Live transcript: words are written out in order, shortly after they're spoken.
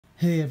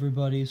Hey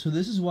everybody, so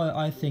this is why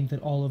I think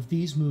that all of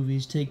these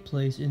movies take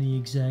place in the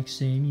exact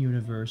same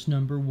universe.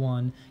 Number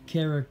 1,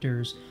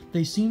 characters.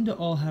 They seem to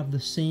all have the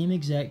same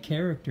exact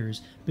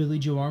characters: Billie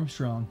Joe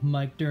Armstrong,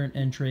 Mike Dirnt,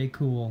 and Tré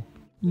Cool.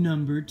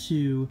 Number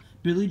 2,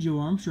 Billie Joe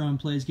Armstrong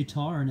plays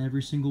guitar in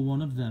every single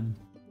one of them.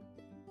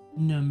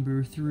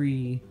 Number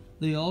 3,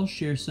 they all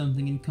share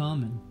something in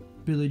common: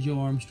 Billie Joe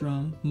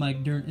Armstrong,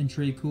 Mike Dirnt, and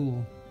Tré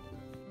Cool.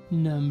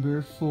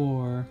 Number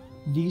 4,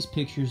 these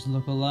pictures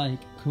look alike.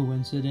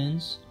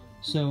 Coincidence?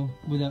 So,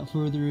 without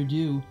further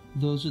ado,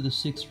 those are the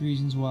 6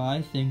 reasons why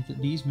I think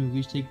that these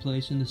movies take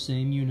place in the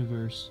same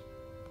universe.